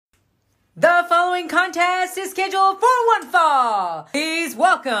The following contest is scheduled for one fall. Please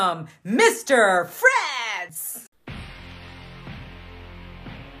welcome Mr. Freds.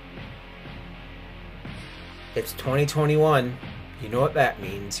 It's 2021. You know what that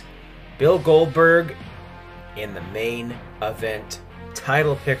means. Bill Goldberg in the main event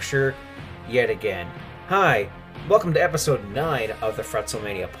title picture yet again. Hi, welcome to episode 9 of the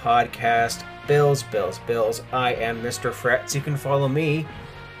Fretzelmania podcast. Bills. I am Mr. Fretz. You can follow me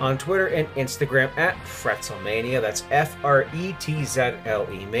on Twitter and Instagram at Fretzelmania. That's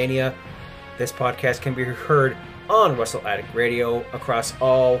F-R-E-T-Z-L-E Mania. This podcast can be heard on Wrestle Addict Radio across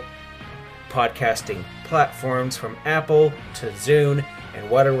all podcasting platforms from Apple to Zune and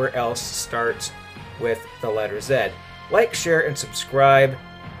whatever else starts with the letter Z. Like, share, and subscribe,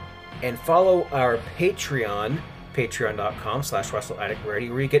 and follow our Patreon, patreon.com/WrestleAddictRadio, where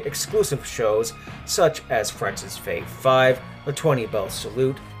you get exclusive shows such as Fretz's Fave 5, the 20 Bell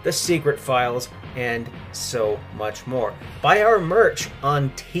Salute, the Secret Files, and so much more. Buy our merch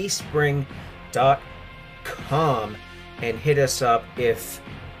on teespring.com and hit us up if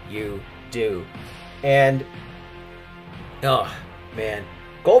you do. And oh man,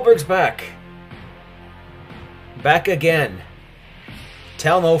 Goldberg's back again.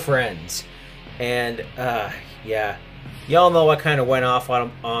 Tell no friends. And yeah, y'all know I kind of went off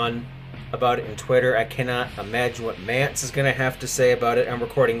on about it in Twitter. I cannot imagine what Mance is gonna have to say about it. I'm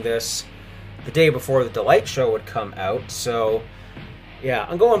recording this the day before the Delight show would come out, so yeah,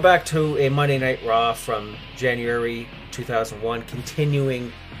 I'm going back to a Monday Night Raw from January 2001,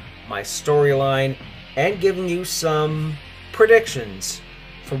 continuing my storyline and giving you some predictions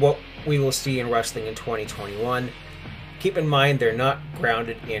for what we will see in wrestling in 2021. Keep in mind, they're not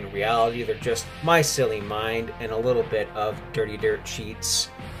grounded in reality. They're just my silly mind and a little bit of dirty dirt sheets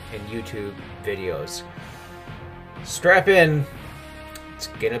and YouTube videos. Strap in. It's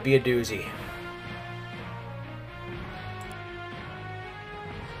gonna be a doozy.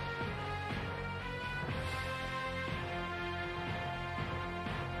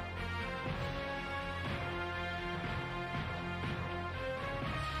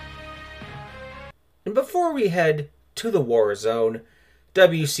 And before we head to the War Zone,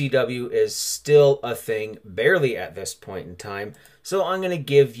 WCW is still a thing, barely at this point in time, so I'm going to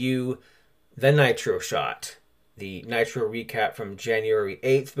give you the Nitro shot, the Nitro recap from January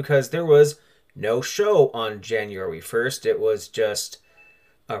 8th, because there was no show on January 1st. It was just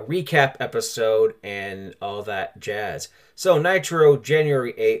a recap episode and all that jazz. So Nitro,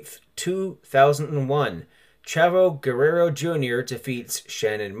 January 8th, 2001. Chavo Guerrero Jr. defeats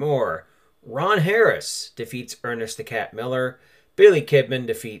Shannon Moore. Ron Harris defeats Ernest the Cat Miller. Billy Kidman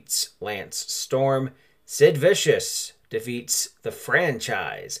defeats Lance Storm. Sid Vicious defeats The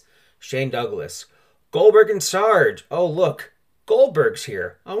Franchise. Shane Douglas. Goldberg and Sarge. Oh, look. Goldberg's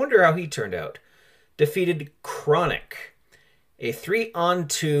here. I wonder how he turned out. Defeated Chronic. A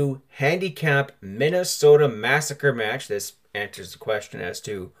 3-on-2 handicap Minnesota Massacre match. This answers the question as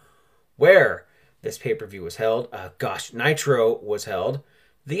to where this pay-per-view was held. Nitro was held.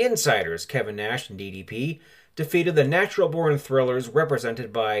 The Insiders, Kevin Nash and DDP, defeated the Natural Born Thrillers,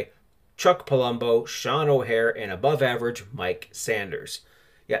 represented by Chuck Palumbo, Sean O'Hare, and above-average Mike Sanders.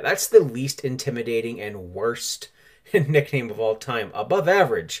 Yeah, that's the least intimidating and worst nickname of all time. Above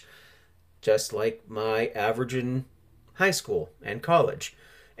average. Just like my average in high school and college.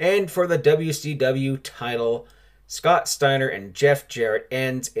 And for the WCW title, Scott Steiner and Jeff Jarrett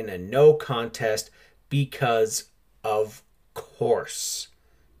ends in a no contest because of course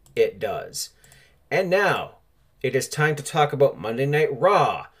it does. And now, it is time to talk about Monday Night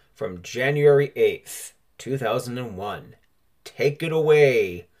Raw from January 8th, 2001. Take it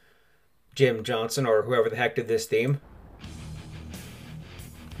away, Jim Johnson, or whoever the heck did this theme.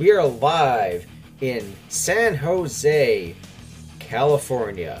 We are live in San Jose,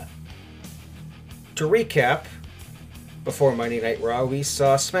 California. To recap, before Monday Night Raw, we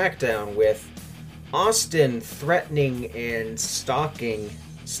saw SmackDown with Austin threatening and stalking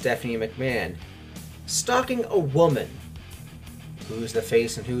Stephanie McMahon. Stalking a woman. Who's the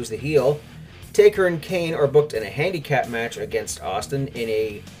face and who's the heel? Taker and Kane are booked in a handicap match against Austin in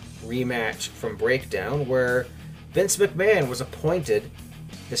a rematch from Breakdown, where Vince McMahon was appointed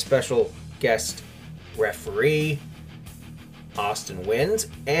the special guest referee. Austin wins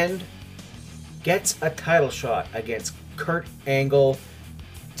and gets a title shot against Kurt Angle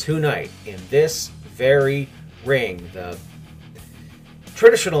tonight in this very ring. The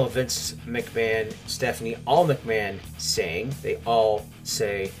traditional Vince McMahon, Stephanie All McMahon saying. They all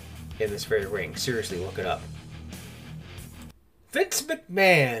say in this very ring. Seriously, look it up. Vince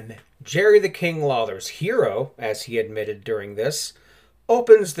McMahon, Jerry the King Lawler's hero, as he admitted during this,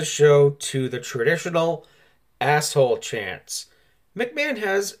 opens the show to the traditional asshole chants. McMahon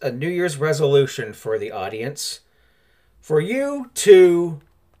has a New Year's resolution for the audience. For you to...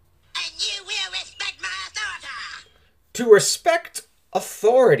 And you will respect my authority. To respect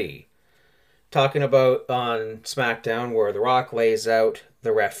authority. Talking about on SmackDown where The Rock lays out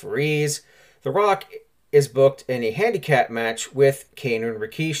the referees. The Rock is booked in a handicap match with Kane and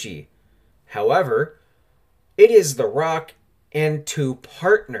Rikishi. However, it is The Rock and two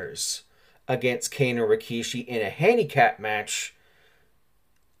partners against Kane and Rikishi in a handicap match.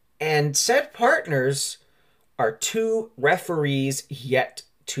 And said partners are two referees yet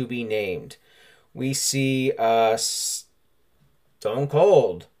to be named. We see Stone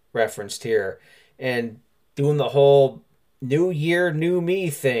Cold referenced here and doing the whole New Year, New Me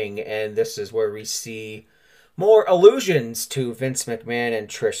thing. And this is where we see more allusions to Vince McMahon and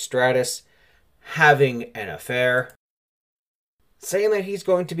Trish Stratus having an affair. Saying that he's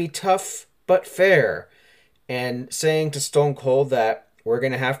going to be tough but fair. And saying to Stone Cold that we're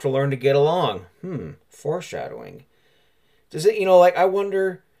going to have to learn to get along. Foreshadowing. Does it, I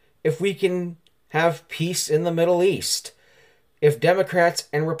wonder if we can have peace in the Middle East. If Democrats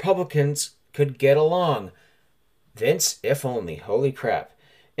and Republicans could get along. Vince, if only. Holy crap.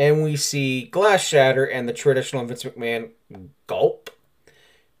 And we see glass shatter and the traditional Vince McMahon gulp.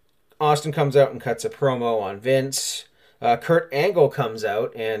 Austin comes out and cuts a promo on Vince. Kurt Angle comes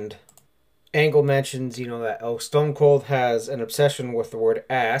out and Angle mentions, that Stone Cold has an obsession with the word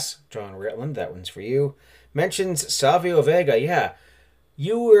ass. John Ritland, that one's for you. Mentions Savio Vega. Yeah,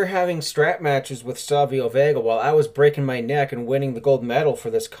 you were having strap matches with Savio Vega while I was breaking my neck and winning the gold medal for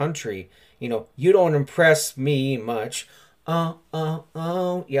this country. You don't impress me much. Yeah, a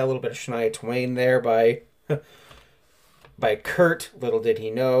little bit of Shania Twain there by Kurt. Little did he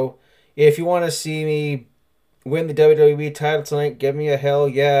know. If you want to see me win the WWE title tonight, give me a hell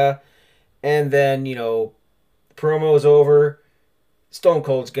yeah. And then, promo's over. Stone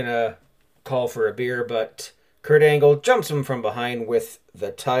Cold's gonna call for a beer, but Kurt Angle jumps him from behind with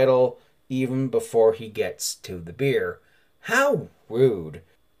the title even before he gets to the beer. How rude.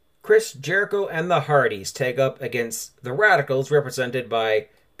 Chris Jericho and the Hardys take up against the Radicals, represented by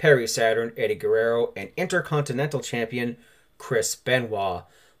Perry Saturn, Eddie Guerrero, and Intercontinental Champion Chris Benoit.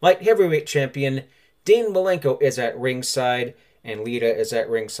 Light Heavyweight Champion Dean Malenko is at ringside, and Lita is at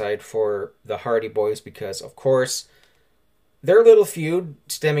ringside for the Hardy Boys because, of course, their little feud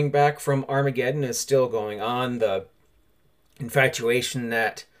stemming back from Armageddon is still going on. The infatuation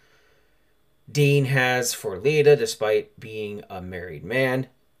that Dean has for Lita despite being a married man,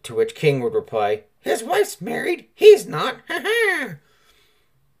 to which King would reply, his wife's married, he's not.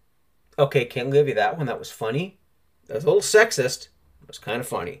 Okay, King, give you that one. That was funny. That was a little sexist. It was kind of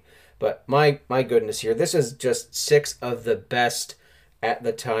funny. But my goodness here, this is just 6 of the best at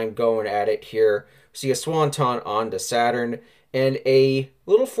the time going at it here. See a swanton onto Saturn and a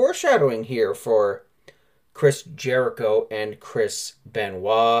little foreshadowing here for Chris Jericho and Chris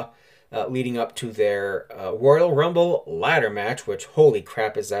Benoit leading up to their Royal Rumble ladder match, which holy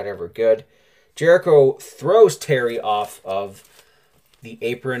crap is that ever good. Jericho throws Terry off of the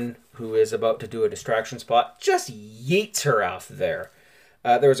apron, who is about to do a distraction spot, just yeets her off there.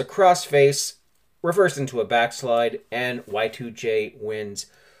 There was a crossface, reversed into a backslide, and Y2J wins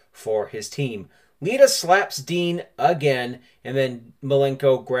for his team. Lita slaps Dean again, and then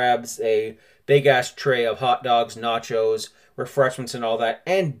Malenko grabs a big-ass tray of hot dogs, nachos, refreshments, and all that,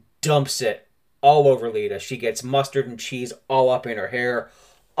 and dumps it all over Lita. She gets mustard and cheese all up in her hair,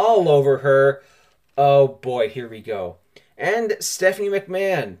 all over her. Oh boy, here we go. And Stephanie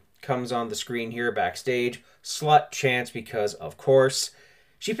McMahon comes on the screen here backstage. Slut chants because, of course,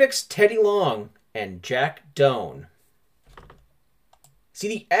 she picks Teddy Long and Jack Doan. See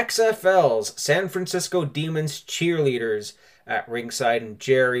the XFL's San Francisco Demons cheerleaders at ringside, and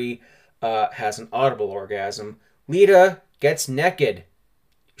Jerry has an audible orgasm. Lita gets naked.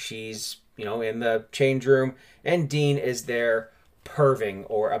 She's, in the change room, and Dean is there perving,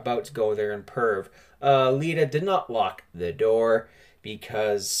 or about to go there and perv. Lita did not lock the door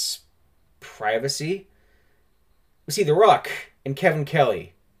because privacy. We see The Rock and Kevin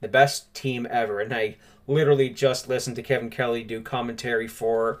Kelly, the best team ever, and I literally just listened to Kevin Kelly do commentary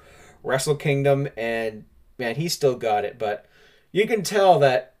for Wrestle Kingdom, and man, he still got it, but you can tell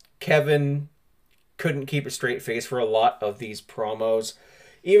that Kevin couldn't keep a straight face for a lot of these promos,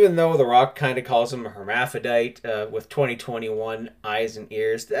 even though The Rock kind of calls him a hermaphrodite with 2021 eyes and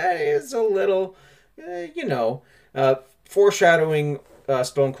ears. That is a little, foreshadowing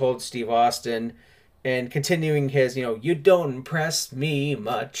Stone Cold Steve Austin, and continuing his, you don't impress me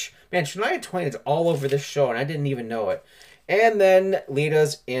much. Man, Shania Twain is all over this show, and I didn't even know it. And then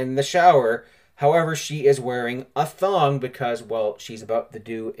Lita's in the shower. However, she is wearing a thong because, well, she's about to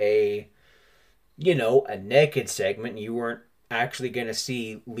do a naked segment. You weren't actually going to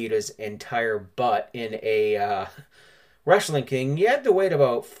see Lita's entire butt in a Wrestling King. You had to wait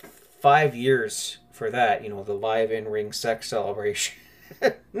about 5 years for that, the live in-ring sex celebration.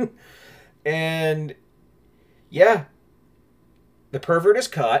 And, yeah, the pervert is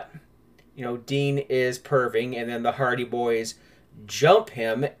caught. Dean is perving, and then the Hardy Boys jump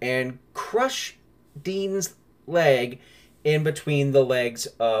him and crush Dean's leg in between the legs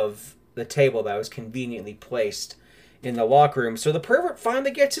of the table that was conveniently placed in the locker room. So the pervert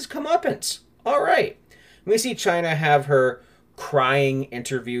finally gets his comeuppance. All right. We see Chyna have her crying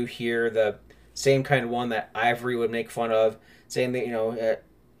interview here, the same kind of one that Ivory would make fun of, saying that,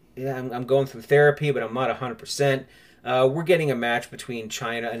 I'm going through therapy, but I'm not 100%. We're getting a match between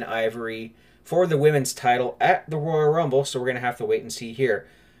Chyna and Ivory for the women's title at the Royal Rumble, so we're going to have to wait and see here.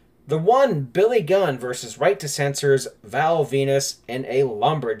 The one, Billy Gunn versus Right to Censor's Val Venus in a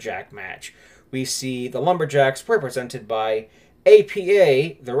lumberjack match. We see the Lumberjacks represented by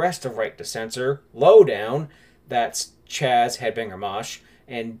APA, the rest of Right to Censor, Lowdown, that's Chaz Headbanger Mosh,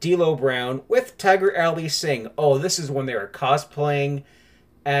 and D'Lo Brown with Tiger Ali Singh. Oh, this is when they were cosplaying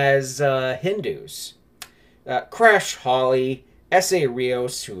as Hindus. Crash Holly, S.A.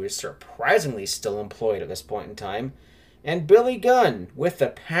 Rios, who is surprisingly still employed at this point in time, and Billy Gunn with the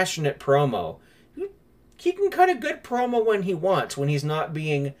passionate promo. He can cut a good promo when he wants, when he's not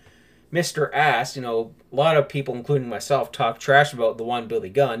being Mr. Ass. A lot of people, including myself, talk trash about the one Billy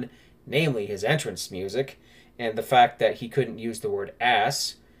Gunn, namely his entrance music, and the fact that he couldn't use the word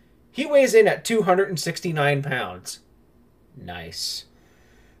ass. He weighs in at 269 pounds. Nice.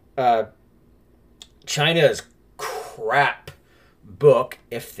 Chyna's crap book,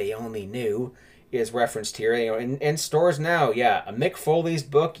 if they only knew, is referenced here. In stores now, yeah, a Mick Foley's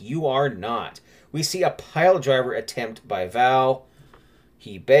book, You Are Not. We see a pile driver attempt by Val.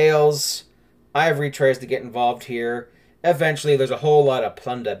 He bails. Ivory tries to get involved here. Eventually, there's a whole lot of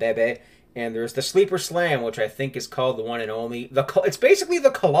plunda bebe, and there's the sleeper slam, which I think is called the one and only. It's basically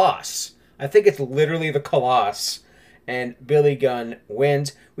the Colossus. I think it's literally the Colossus. And Billy Gunn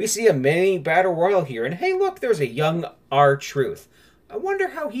wins. We see a mini battle royal here. And hey, look, there's a young R-Truth. I wonder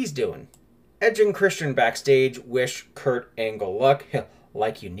how he's doing. Edge and Christian backstage wish Kurt Angle luck.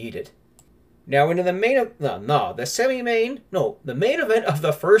 Like you need it. Now into the main the main event of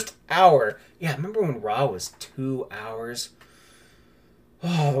the first hour. Yeah, remember when Raw was 2 hours?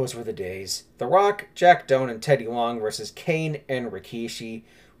 Oh, those were the days. The Rock, Jack Doan, and Teddy Long versus Kane and Rikishi.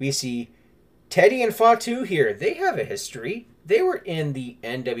 We see Teddy and Fatu here. They have a history. They were in the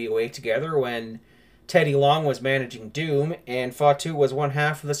NWA together when Teddy Long was managing Doom, and Fatu was one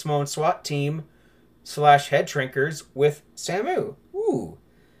half of the Samoan SWAT team / Head Shrinkers with Samu. Ooh.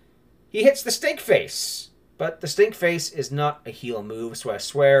 He hits the stink face, but the stink face is not a heel move, so I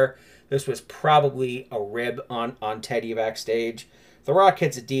swear this was probably a rib on Teddy backstage. The Rock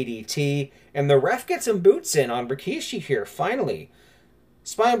hits a DDT, and the ref gets some boots in on Rikishi here, finally.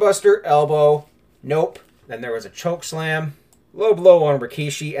 Spinebuster, elbow, nope. Then there was a choke slam, low blow on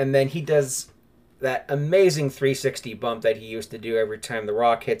Rikishi, and then he does that amazing 360 bump that he used to do every time The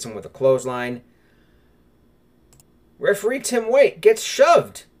Rock hits him with a clothesline. Referee Tim Waite gets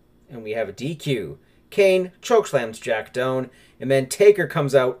shoved, and we have a DQ. Kane chokeslams Jack Doan, and then Taker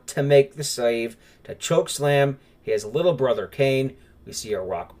comes out to make the save to chokeslam his little brother Kane. We see a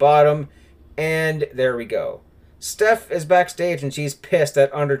rock bottom, and there we go. Steph is backstage, and she's pissed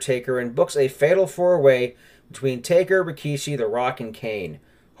at Undertaker and books a fatal four-way between Taker, Rikishi, The Rock, and Kane.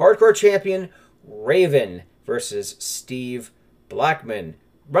 Hardcore champion Raven versus Steve Blackman.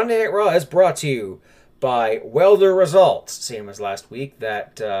 Monday Night Raw is brought to you by Welder Results, same as last week,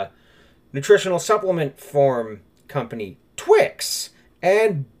 that nutritional supplement form company, Twix,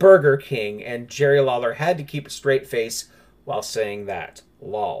 and Burger King, and Jerry Lawler had to keep a straight face while saying that.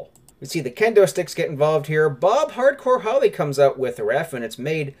 Lol. We see the kendo sticks get involved here. Bob Hardcore Holly comes out with the ref, and it's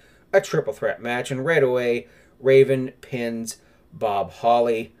made a triple threat match, and right away, Raven pins Bob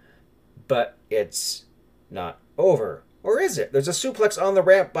Holly, but it's not over. Or is it? There's a suplex on the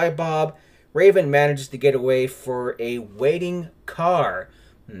ramp by Bob. Raven manages to get away for a waiting car.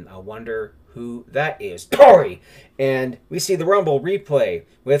 I wonder who that is. Tori! And we see the Rumble replay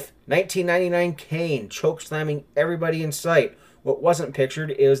with 1999 Kane chokeslamming everybody in sight. What wasn't pictured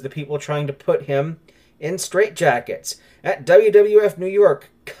is the people trying to put him in straitjackets. At WWF New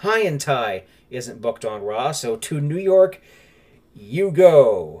York, Kaientai isn't booked on Raw, so to New York you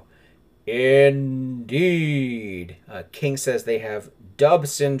go. Indeed. King says they have dub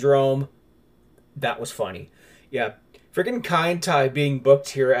syndrome. That was funny. Yeah. Freaking Kind Tai being booked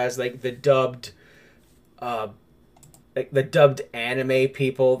here as like the dubbed anime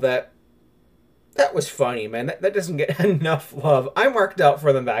people, that was funny, man. That doesn't get enough love. I marked out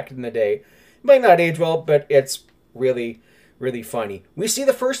for them back in the day. It might not age well, but it's really, really funny. We see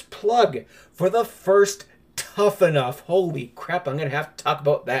the first plug for the first Tough Enough. Holy crap, I'm going to have to talk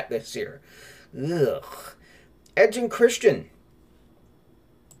about that this year. Ugh. Edge and Christian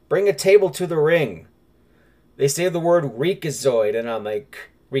bring a table to the ring. They say the word Freakazoid, and I'm like,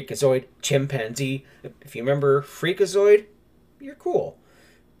 Freakazoid, chimpanzee. If you remember Freakazoid, you're cool.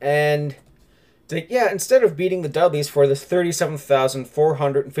 And it's like, yeah, instead of beating the Dudleys for this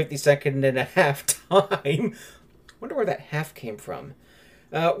 37,452nd and a half time, wonder where that half came from.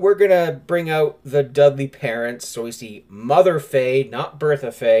 We're going to bring out the Dudley parents. So we see Mother Faye, not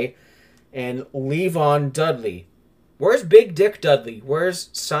Bertha Faye, and Levon Dudley. Where's Big Dick Dudley? Where's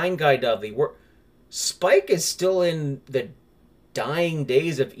Sign Guy Dudley? Spike is still in the dying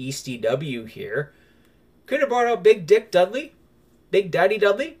days of ECW here. Could have brought out Big Dick Dudley, Big Daddy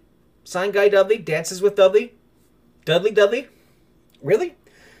Dudley, Sign Guy Dudley, Dances with Dudley, Dudley. Really?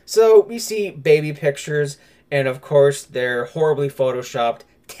 So we see baby pictures, and of course they're horribly photoshopped.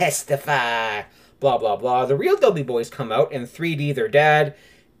 Testify, blah blah blah. The real Dudley boys come out and 3D their dad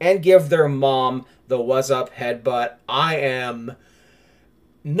and give their mom the "was up" headbutt. I am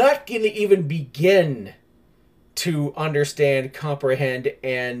not going to even begin to understand, comprehend,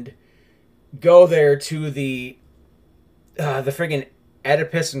 and go there to the friggin'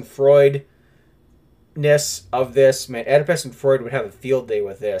 Oedipus and Freud-ness of this. Man, Oedipus and Freud would have a field day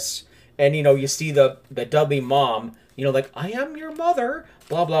with this. And, you know, you see the Dudley mom, you know, like, I am your mother,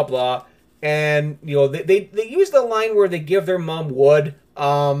 blah, blah, blah. And, you know, they use the line where they give their mom wood.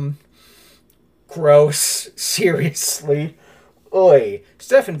 Gross. Seriously. Oi.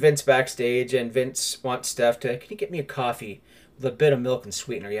 Steph and Vince backstage, and Vince wants Steph to, can you get me a coffee with a bit of milk and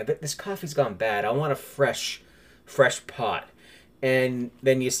sweetener? Yeah, but this coffee's gone bad. I want a fresh pot. And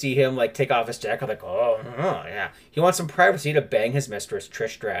then you see him, like, take off his jacket, like, oh, yeah. He wants some privacy to bang his mistress,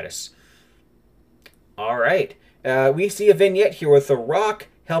 Trish Stratus. All right. We see a vignette here with The Rock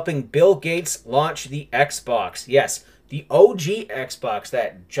helping Bill Gates launch the Xbox. Yes, the OG Xbox,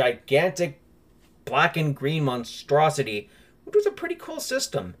 that gigantic black and green monstrosity, which was a pretty cool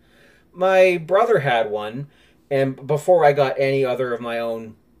system. My brother had one, and before I got any other of my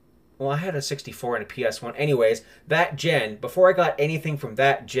own, well, I had a 64 and a PS1. Anyways, that gen, before I got anything from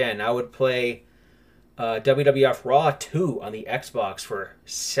that gen, I would play WWF Raw 2 on the Xbox for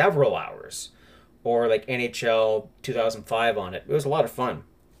several hours. Or like NHL 2005 on it. It was a lot of fun.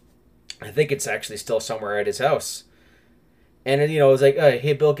 I think it's actually still somewhere at his house. And, you know, it was like,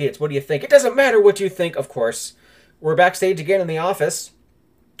 hey, Bill Gates, what do you think? It doesn't matter what you think, of course. We're backstage again in the office.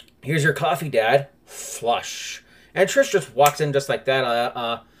 Here's your coffee, Dad. Flush. And Trish just walks in just like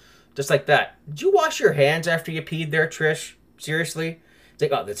that. Just like that. Did you wash your hands after you peed there, Trish? Seriously? It's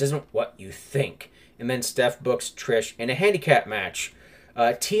like, oh, this isn't what you think. And then Steph books Trish in a handicap match.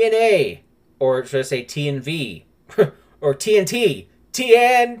 TNA, or should I say TNV, or TNT.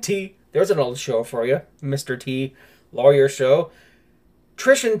 TNT. There's an old show for you, Mr. T. Lawyer show.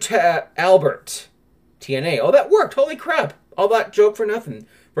 Trish and Albert. TNA. Oh, that worked. Holy crap. All that joke for nothing.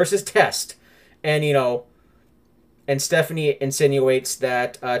 Versus Test. And, you know, and Stephanie insinuates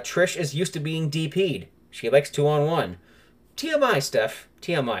that Trish is used to being DP'd. She likes 2-on-1. TMI, Steph.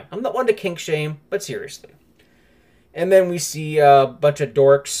 TMI. I'm not one to kink shame, but seriously. And then we see a bunch of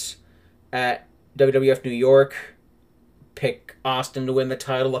dorks at WWF New York pick Austin to win the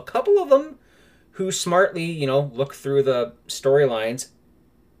title. A couple of them who smartly, you know, look through the storylines,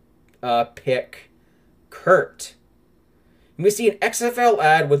 pick Kurt. And we see an XFL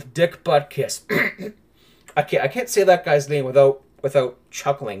ad with Dick Butkus. I can't say that guy's name without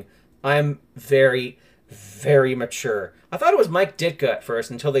chuckling. I'm very, very mature. I thought it was Mike Ditka at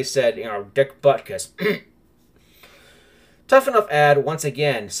first until they said, you know, Dick Butkus. Tough Enough ad once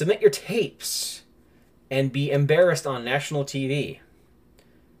again. Submit your tapes and be embarrassed on national TV.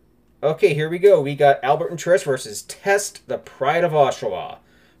 Okay, here we go. We got Albert and Trish versus Test, the Pride of Oshawa.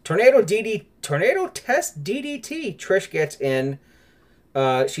 Tornado Test DDT. Trish gets in.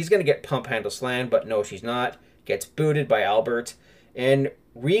 She's going to get pump handle slammed, but no, she's not. Gets booted by Albert. And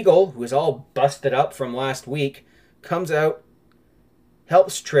Regal, who is all busted up from last week, comes out,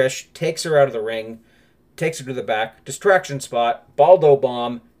 helps Trish, takes her out of the ring, takes her to the back, distraction spot, Baldo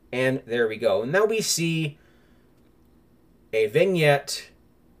bomb, and there we go. And now we see a vignette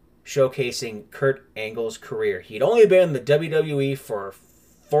showcasing Kurt Angle's career. He'd only been in the WWE for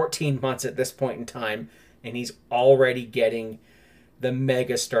 14 months at this point in time, and he's already getting the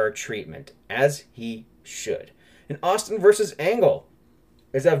megastar treatment, as he should. And Austin versus Angle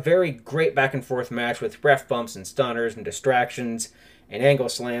is a very great back and forth match with ref bumps and stunners and distractions and angle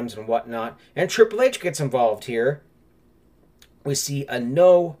slams and whatnot. And Triple H gets involved here. We see a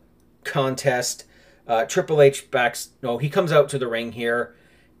no contest. Triple H he comes out to the ring here,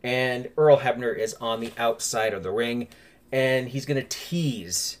 and Earl Hebner is on the outside of the ring, and he's going to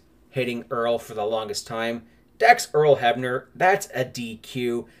tease hitting Earl for the longest time. Dex Earl Hebner, that's a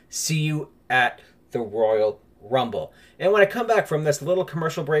DQ. See you at the Royal Rumble. And when I come back from this little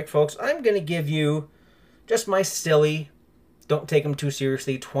commercial break, folks, I'm going to give you just my silly, don't take them too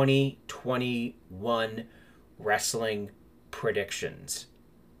seriously, 2021 wrestling predictions.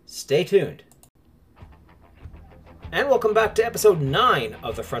 Stay tuned. And welcome back to episode 9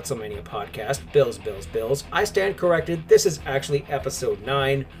 of the Fretzelmania podcast, Bills, Bills, Bills. I stand corrected. This is actually episode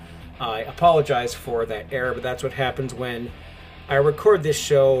 9. I apologize for that error, but that's what happens when I record this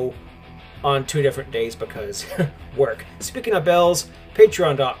show on 2 different days because work. Speaking of bells,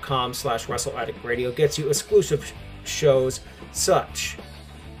 patreon.com/WrestleAddictRadio gets you exclusive shows such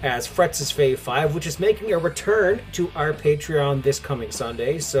as Fretz's Fave 5, which is making a return to our Patreon this coming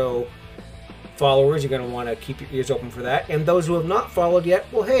Sunday. So followers, you're going to want to keep your ears open for that. And those who have not followed yet,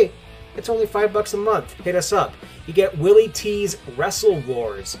 well, hey, it's only $5 a month. Hit us up. You get Willie T's Wrestle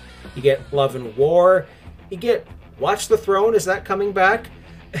Wars. You get Love and War. You get Watch the Throne. Is that coming back?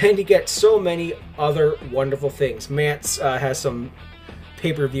 And you get so many other wonderful things. Mance has some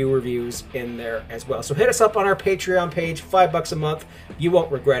pay-per-view reviews in there as well. So hit us up on our Patreon page. $5 a month. You won't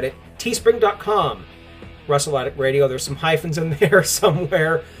regret it. Teespring.com. Wrestle Addict Radio. There's some hyphens in there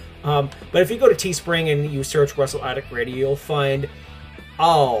somewhere. But if you go to Teespring and you search Wrestle Addict Radio, you'll find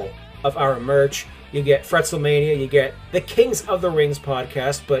all of our merch. You get Fretzelmania, you get the Kings of the Rings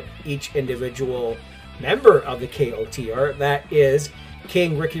podcast, but each individual member of the KOTR, that is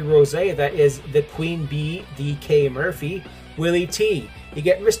King Ricky Rose, that is the Queen Bee, D.K. Murphy, Willie T. You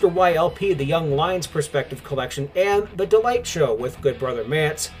get Mr. YLP, the Young Lions Perspective Collection, and The Delight Show with Good Brother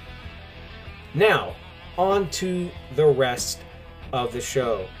Mance. Now, on to the rest of the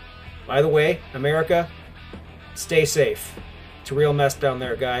show. By the way, America, stay safe. It's a real mess down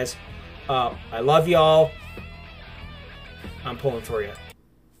there, guys. I love y'all. I'm pulling for you.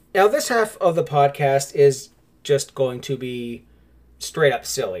 Now, this half of the podcast is just going to be straight up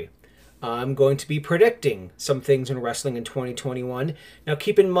silly. I'm going to be predicting some things in wrestling in 2021. Now,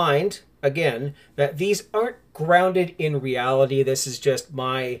 keep in mind, again, that these aren't grounded in reality. This is just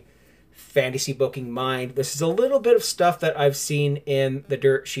my fantasy booking mind. This is a little bit of stuff that I've seen in the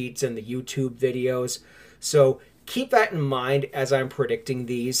dirt sheets and the YouTube videos. So keep that in mind as I'm predicting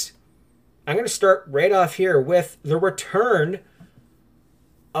these. I'm going to start right off here with the return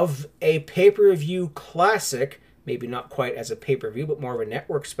of a pay-per-view classic, maybe not quite as a pay-per-view, but more of a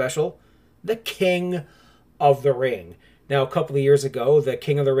network special, the King of the Ring. Now, a couple of years ago, the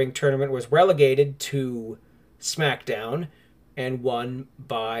King of the Ring tournament was relegated to SmackDown and won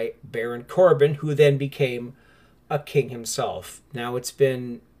by Baron Corbin, who then became a king himself. Now, it's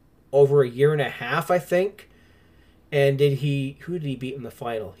been over a year and a half, I think. And who did he beat in the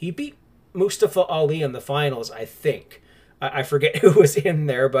final? He beat Mustafa Ali in the finals, I think. I forget who was in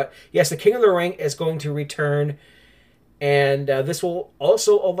there, but yes, the King of the Ring is going to return, and this will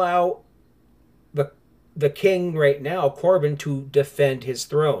also allow the king right now, Corbin, to defend his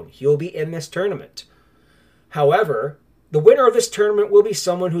throne. He'll be in this tournament. However, the winner of this tournament will be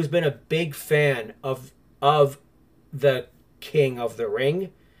someone who's been a big fan of the King of the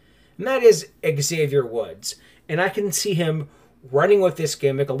Ring, and that is Xavier Woods. And I can see him running with this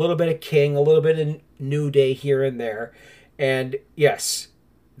gimmick, a little bit of King, a little bit of New Day here and there. And yes,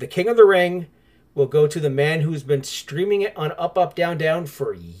 the King of the Ring will go to the man who's been streaming it on Up, Up, Down, Down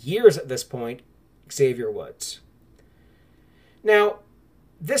for years at this point, Xavier Woods. Now,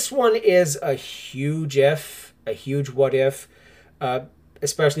 this one is a huge if, a huge what if,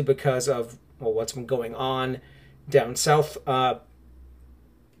 especially because of what's been going on down south.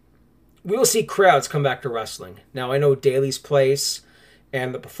 We will see crowds come back to wrestling. Now, I know Daly's Place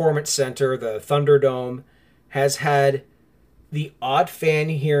and the Performance Center, the Thunderdome, has had the odd fan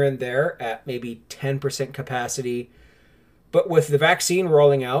here and there at maybe 10% capacity. But with the vaccine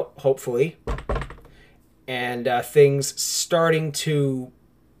rolling out, hopefully, and things starting to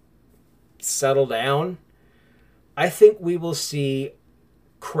settle down, I think we will see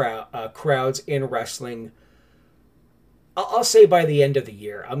crowds in wrestling. I'll say by the end of the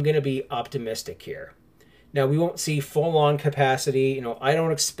year. I'm going to be optimistic here. Now, we won't see full-on capacity. I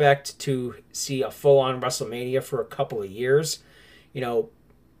don't expect to see a full-on WrestleMania for a couple of years.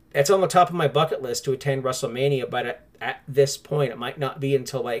 It's on the top of my bucket list to attend WrestleMania, but at this point, it might not be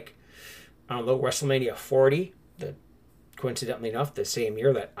until, WrestleMania 40, the coincidentally enough, the same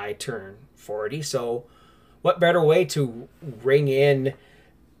year that I turn 40. So what better way to ring in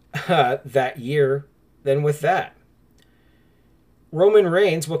that year than with that? Roman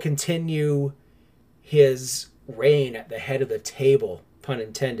Reigns will continue his reign at the head of the table, pun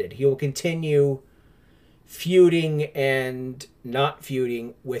intended. He will continue feuding and not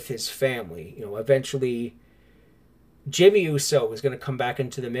feuding with his family. Eventually Jimmy Uso is going to come back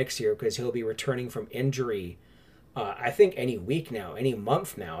into the mix here because he'll be returning from injury. I think any week now, any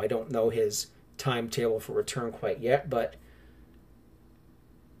month now. I don't know his timetable for return quite yet, but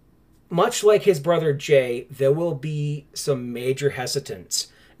much like his brother Jay, there will be some major hesitance,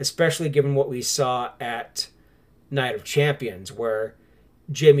 especially given what we saw at Night of Champions, where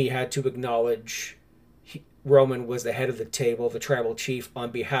Jimmy had to acknowledge Roman was the head of the table, the tribal chief,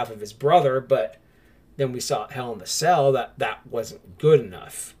 on behalf of his brother, but then we saw at Hell in the Cell that wasn't good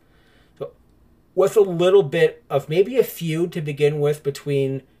enough. So with a little bit of maybe a feud to begin with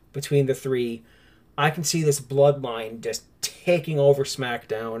between the three, I can see this bloodline just taking over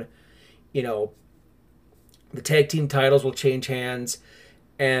SmackDown. The tag team titles will change hands,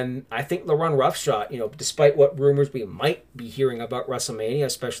 and I think they'll run roughshod. Despite what rumors we might be hearing about WrestleMania,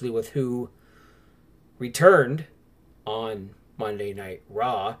 especially with who returned on Monday Night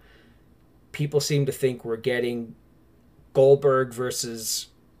Raw, people seem to think we're getting Goldberg versus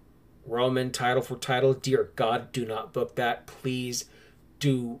Roman title for title. Dear God, do not book that. Please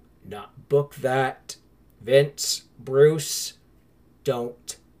do not book that. Vince, Bruce,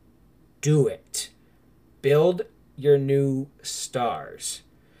 don't do it. Build your new stars.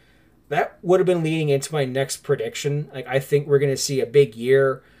 That would have been leading into my next prediction. I think we're going to see a big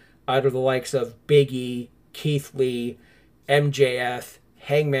year out of the likes of Big E, Keith Lee, MJF,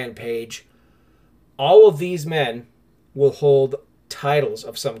 Hangman Page. All of these men will hold titles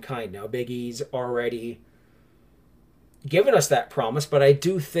of some kind. Now, Big E's already given us that promise, but I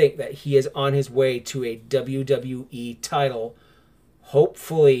do think that he is on his way to a WWE title,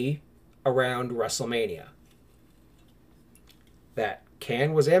 hopefully around WrestleMania. That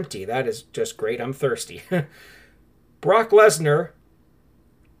can was empty. That is just great. I'm thirsty. Brock Lesnar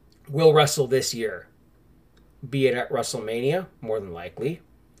will wrestle this year, be it at WrestleMania, more than likely,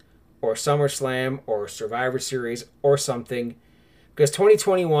 or SummerSlam, or Survivor Series, or something. Because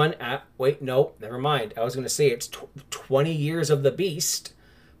 2021, never mind. I was going to say it's 20 years of the Beast,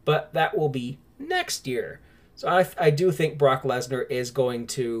 but that will be next year. So I do think Brock Lesnar is going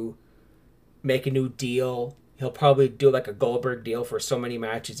to make a new deal. He'll probably do like a Goldberg deal for so many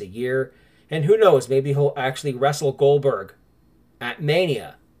matches a year. And who knows, maybe he'll actually wrestle Goldberg at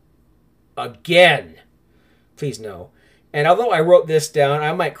Mania. Again. Please no. And although I wrote this down,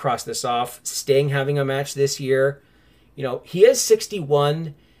 I might cross this off. Sting having a match this year. He is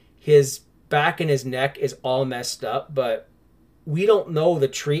 61. His back and his neck is all messed up, but we don't know the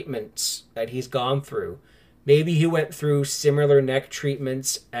treatments that he's gone through. Maybe he went through similar neck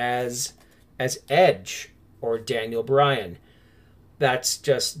treatments as Edge or Daniel Bryan. That's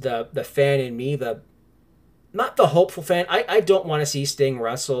just the fan in me, not the hopeful fan. I don't want to see Sting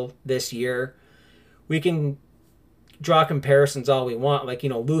wrestle this year. We can draw comparisons all we want. Like,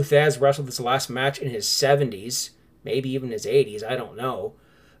 Lou Thesz wrestled this last match in his 70s, maybe even his 80s, I don't know.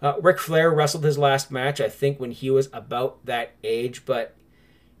 Ric Flair wrestled his last match, I think, when he was about that age, but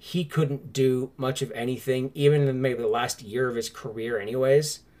he couldn't do much of anything, even in maybe the last year of his career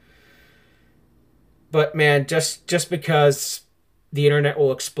anyways. But man, just because the internet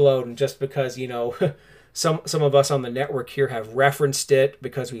will explode, and just because, some of us on the network here have referenced it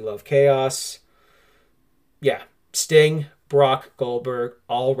because we love chaos. Yeah, Sting, Brock, Goldberg,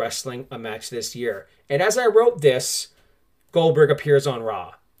 all wrestling a match this year. And as I wrote this, Goldberg appears on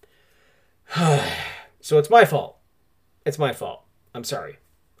Raw. So it's my fault. It's my fault. I'm sorry.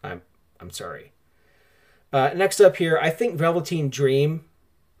 I'm sorry. Next up here, I think Velveteen Dream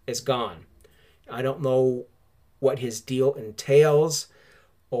is gone. I don't know what his deal entails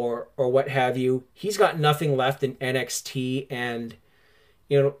or what have you. He's got nothing left in NXT, and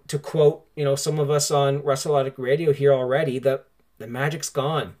to quote, some of us on WrestleLogic Radio here already, the magic's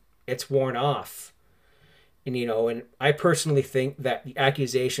gone. It's worn off. And I personally think that the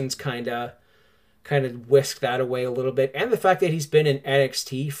accusations kind of whisk that away a little bit. And the fact that he's been in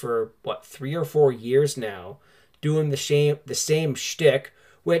NXT for, 3 or 4 years now, doing the same shtick,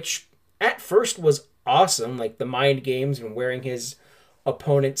 which at first was awesome, like the mind games and wearing his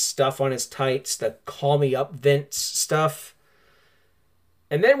opponent's stuff on his tights, the call me up Vince stuff.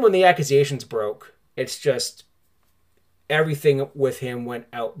 And then when the accusations broke, it's just everything with him went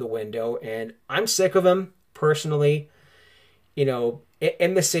out the window, and I'm sick of him personally.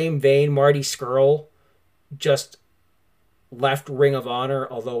 In the same vein, Marty Scurll just left Ring of Honor,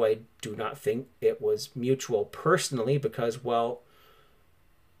 although I do not think it was mutual personally because, well,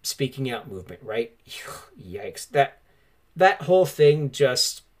 speaking out movement, right? Yikes. That whole thing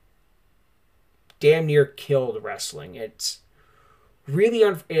just damn near killed wrestling. It's really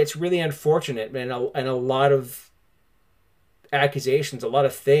unfortunate, and a lot of accusations, a lot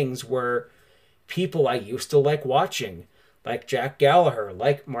of things where people I used to like watching, like Jack Gallagher,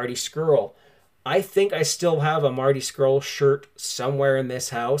 like Marty Scurll. I think I still have a Marty Scurll shirt somewhere in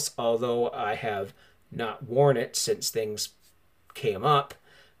this house, although I have not worn it since things came up.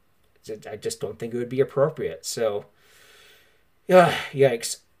 I just don't think it would be appropriate. So, yeah,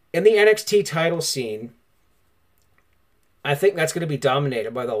 yikes. In the NXT title scene, I think that's going to be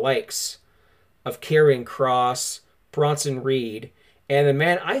dominated by the likes of Karrion Kross, Bronson Reed, and the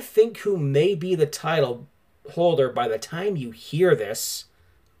man I think who may be the title holder by the time you hear this,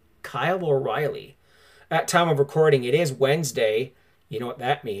 Kyle O'Reilly. At time of recording, it is Wednesday. You know what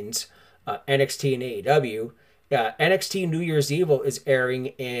that means. NXT and AEW. NXT New Year's Eve is airing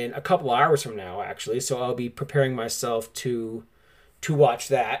in a couple hours from now, actually. So I'll be preparing myself to watch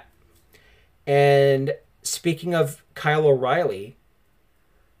that. And speaking of Kyle O'Reilly,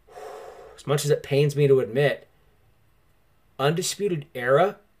 as much as it pains me to admit, Undisputed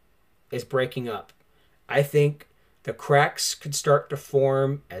Era is breaking up. I think the cracks could start to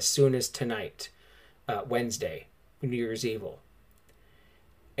form as soon as tonight, Wednesday, New Year's Eve.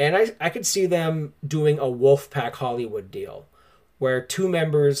 And I could see them doing a Wolfpack Hollywood deal, where two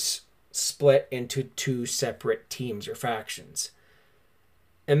members split into two separate teams or factions.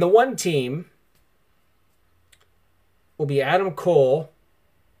 And the one team will be Adam Cole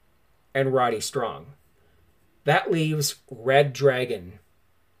and Roddy Strong. That leaves Red Dragon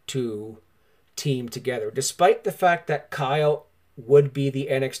to team together. Despite the fact that Kyle would be the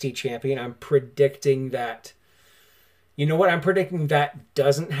NXT champion, I'm predicting that... You know what? I'm predicting that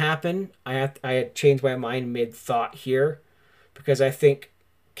doesn't happen. I had changed my mind mid-thought here, because I think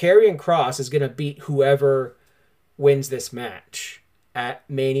Karrion Kross is going to beat whoever wins this match at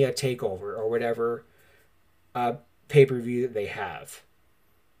Mania TakeOver or whatever pay-per-view that they have.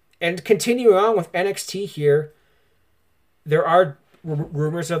 And continuing on with NXT here, there are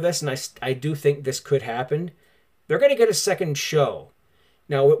rumors of this, and I do think this could happen. They're going to get a second show.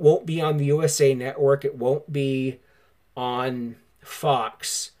 Now, it won't be on the USA Network. It won't be on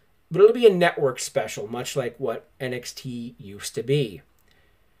Fox, but it'll be a network special, much like what NXT used to be.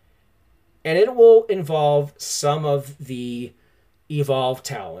 And it will involve some of the Evolve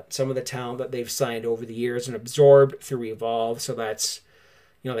talent, some of the talent that they've signed over the years and absorbed through Evolve. So that's,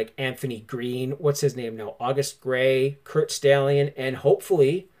 like Anthony Green, what's his name now? August Gray, Kurt Stallion, and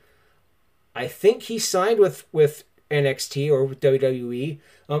hopefully, I think he signed with NXT or with WWE.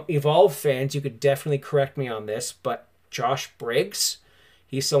 Evolve fans, you could definitely correct me on this, but Josh Briggs,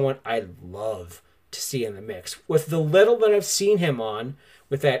 he's someone I'd love to see in the mix. With the little that I've seen him on,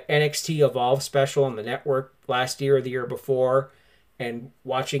 with that NXT Evolve special on the network last year or the year before, and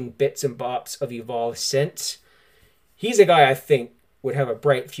watching bits and bops of Evolve since, he's a guy I think would have a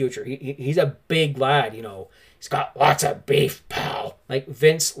bright future. He's a big lad, He's got lots of beef, pal. Like,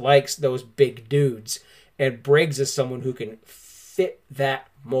 Vince likes those big dudes. And Briggs is someone who can fit that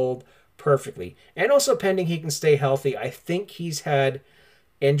mold perfectly. And also pending he can stay healthy. I think he's had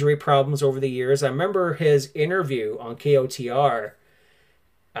injury problems over the years. I remember his interview on KOTR,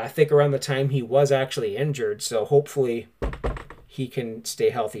 I think around the time he was actually injured. So hopefully he can stay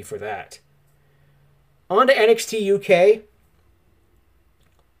healthy for that. On to NXT UK.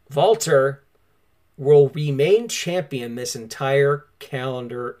 Walter will remain champion this entire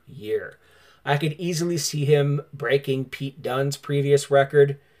calendar year. I could easily see him breaking Pete Dunne's previous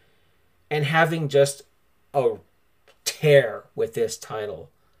record and having just a tear with this title.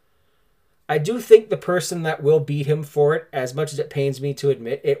 I do think the person that will beat him for it, as much as it pains me to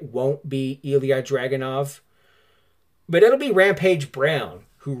admit, it won't be Ilya Dragunov, but it'll be Rampage Brown,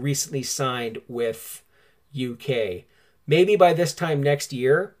 who recently signed with UK. Maybe by this time next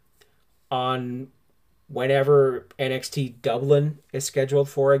year, on whenever NXT Dublin is scheduled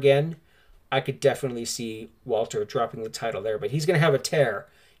for again, I could definitely see Walter dropping the title there, but he's going to have a tear.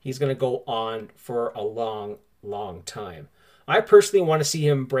 He's going to go on for a long, long time. I personally want to see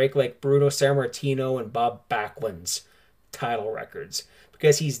him break like Bruno Sammartino and Bob Backlund's title records,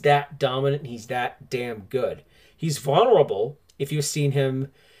 because he's that dominant, he's that damn good. He's vulnerable. If you've seen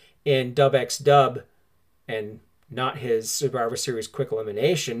him in Dub X Dub and not his Survivor Series quick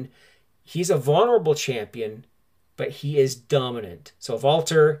elimination, he's a vulnerable champion, but he is dominant. So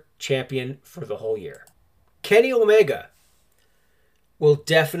Walter, champion for the whole year. Kenny Omega will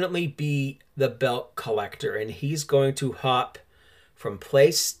definitely be the belt collector, and he's going to hop from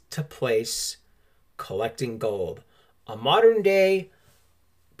place to place collecting gold. A modern day,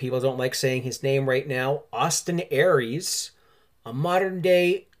 people don't like saying his name right now, Austin Aries, a modern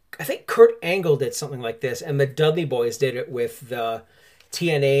day, I think Kurt Angle did something like this, and the Dudley Boys did it with the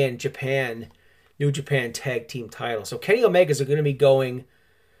TNA and Japan, New Japan Tag Team title. So Kenny Omega's going to be going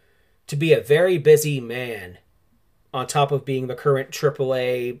to be a very busy man, on top of being the current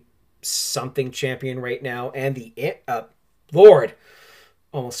AAA something champion right now, and the Lord,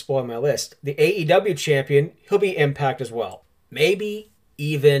 almost spoiled my list. The AEW champion, he'll be Impact as well. Maybe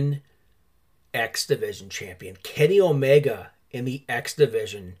even X Division champion. Kenny Omega in the X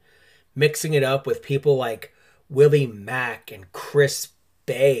Division, mixing it up with people like Willie Mack and Chris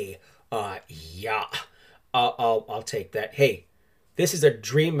Bay. Yeah, I'll take that. Hey, this is a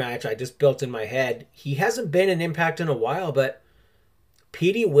dream match I just built in my head. He hasn't been in Impact in a while, but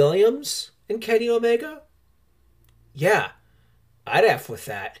Petey Williams and Kenny Omega? Yeah, I'd F with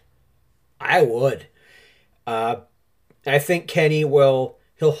that. I would. I think Kenny he'll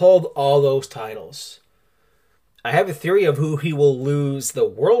hold all those titles. I have a theory of who he will lose the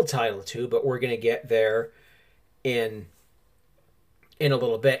world title to, but we're going to get there in a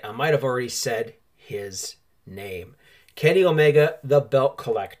little bit. I might have already said his name. Kenny Omega, the belt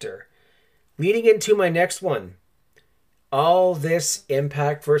collector. Leading into my next one. All this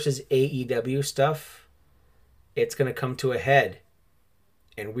Impact versus AEW stuff, it's going to come to a head.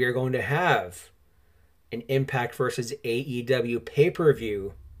 And we are going to have an Impact versus AEW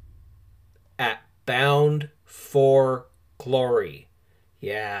pay-per-view at Bound for Glory.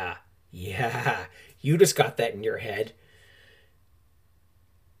 Yeah. You just got that in your head.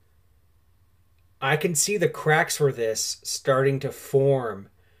 I can see the cracks for this starting to form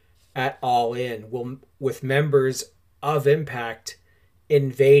at All In, with members of Impact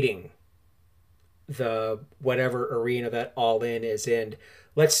invading the whatever arena that All In is in.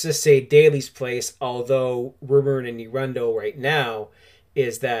 Let's just say Daly's Place, although rumor and innuendo right now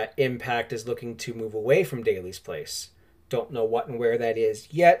is that Impact is looking to move away from Daly's Place. Don't know what and where that is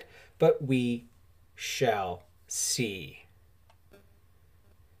yet, but we shall see.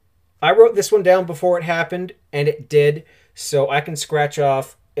 I wrote this one down before it happened, and it did, so I can scratch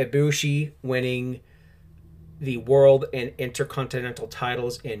off Ibushi winning the World and Intercontinental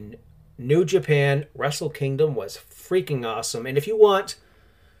titles in New Japan. Wrestle Kingdom was freaking awesome, and if you want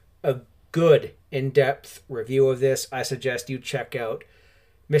a good, in-depth review of this, I suggest you check out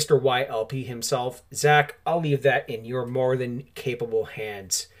Mr. YLP himself. Zach, I'll leave that in your more than capable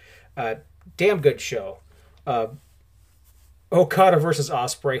hands. Damn good show. Okada versus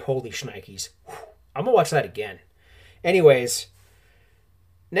Ospreay, holy shnikes. I'm going to watch that again. Anyways,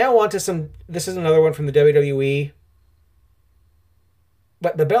 now on to this is another one from the WWE.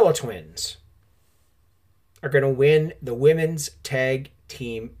 But the Bella Twins are going to win the Women's Tag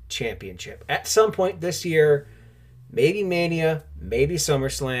Team Championship at some point this year. Maybe Mania, maybe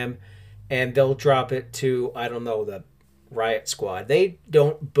SummerSlam, and they'll drop it to, I don't know, the Riot Squad. They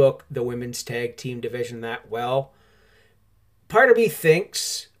don't book the Women's Tag Team division that well. Part of me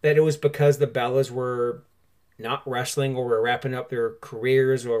thinks that it was because the Bellas were not wrestling, or were wrapping up their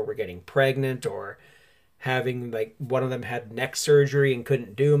careers, or were getting pregnant, or having, like, one of them had neck surgery and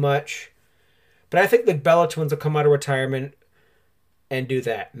couldn't do much. But I think the Bella Twins will come out of retirement and do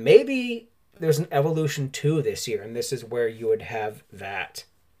that. Maybe there's an Evolution 2 this year, and this is where you would have that.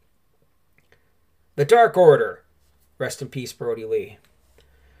 The Dark Order, rest in peace Brody Lee,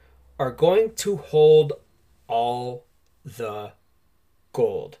 are going to hold all the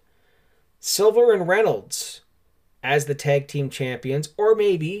gold. Silver and Reynolds as the tag team champions, or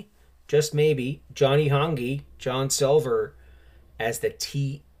maybe, just maybe, Johnny Hongi, John Silver, as the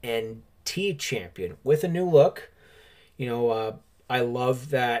TNT champion with a new look. You know, I love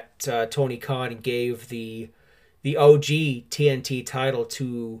that Tony Khan gave the OG TNT title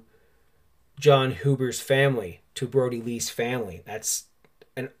to John Huber's family, to Brody Lee's family. That's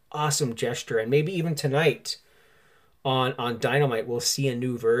an awesome gesture, and maybe even tonight on Dynamite, we'll see a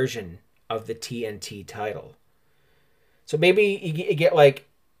new version of the TNT title. So maybe you get like,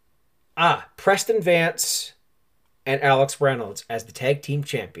 Preston Vance and Alex Reynolds as the tag team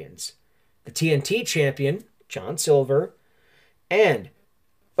champions. The TNT champion, John Silver, and,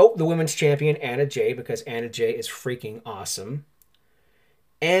 the women's champion, Anna Jay, because Anna Jay is freaking awesome.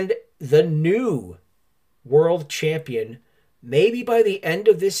 And the new world champion, maybe by the end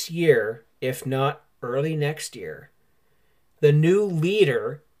of this year, if not early next year. The new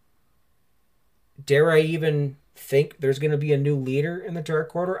leader, dare I even think there's going to be a new leader in the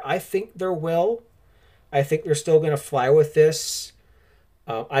Dark Order? I think there will. I think they're still going to fly with this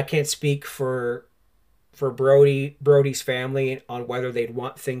I can't speak for Brody's family on whether they'd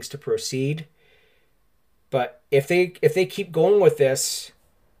want things to proceed. But if they keep going with this,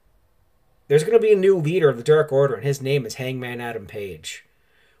 there's going to be a new leader of the Dark Order, and his name is Hangman Adam Page.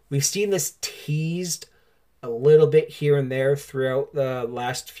 We've seen this teased a little bit here and there throughout the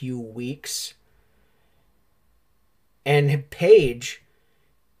last few weeks. And Page,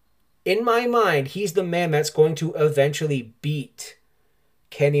 in my mind, he's the man that's going to eventually beat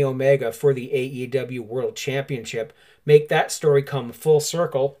Kenny Omega for the AEW World Championship. Make that story come full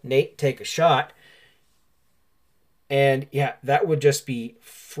circle. Nate, take a shot. And yeah, that would just be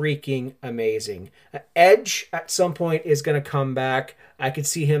freaking amazing. Edge at some point is going to come back. I could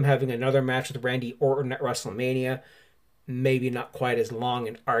see him having another match with Randy Orton at WrestleMania. Maybe not quite as long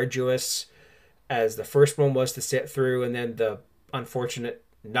and arduous as the first one was to sit through, and then the unfortunate,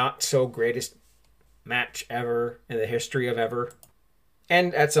 not so greatest match ever in the history of ever.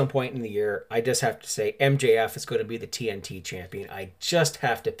 And at some point in the year, I just have to say MJF is going to be the TNT champion. I just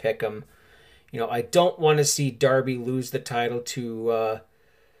have to pick him. You know, I don't want to see Darby lose the title to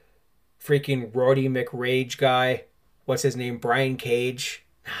freaking Roddy McRage guy. What's his name? Brian Cage.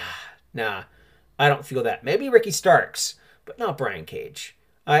 Nah, I don't feel that. Maybe Ricky Starks, but not Brian Cage.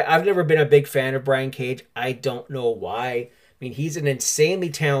 I've never been a big fan of Brian Cage. I don't know why. I mean, he's an insanely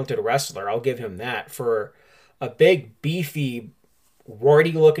talented wrestler. I'll give him that. For a big, beefy,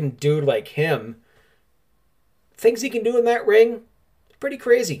 warty-looking dude like him, things he can do in that ring, pretty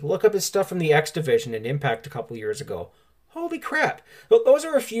crazy. Look up his stuff from the X Division and Impact a couple years ago. Holy crap. Those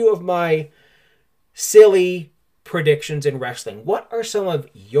are a few of my silly predictions in wrestling. What are some of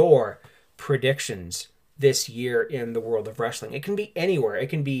your predictions this year in the world of wrestling? It can be anywhere. It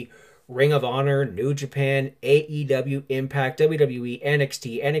can be Ring of Honor, New Japan, AEW, Impact, WWE,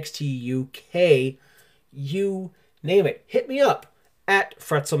 NXT, NXT UK, you name it. Hit me up at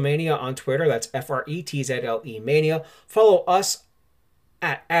Fretzelmania on Twitter. That's FRETZLE Mania. Follow us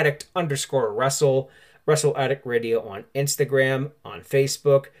at addict_wrestle, Wrestle Addict Radio on Instagram, on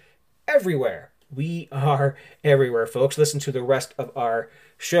Facebook, everywhere. We are everywhere, folks. Listen to the rest of our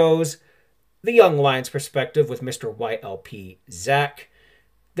shows. The Young Lions Perspective with Mr. YLP Zach,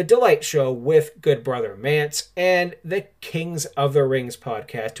 The Delight Show with Good Brother Mance, and the Kings of the Rings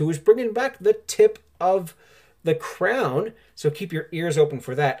podcast, who is bringing back the tip of the crown. So keep your ears open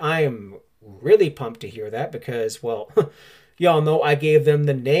for that. I am really pumped to hear that because, well, y'all know I gave them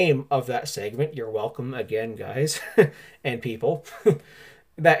the name of that segment. You're welcome again, guys and people.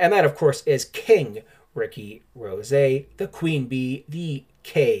 that, of course, is King Ricky Rose, the Queen Bee, the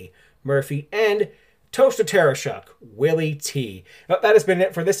K Murphy, and Toast to Terrashuck, Willie T. That has been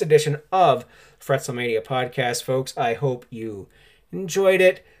it for this edition of Fretzelmania Podcast, folks. I hope you enjoyed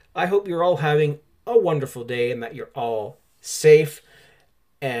it. I hope you're all having a wonderful day and that you're all safe.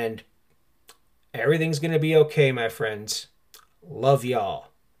 And everything's going to be okay, my friends. Love y'all.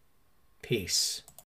 Peace.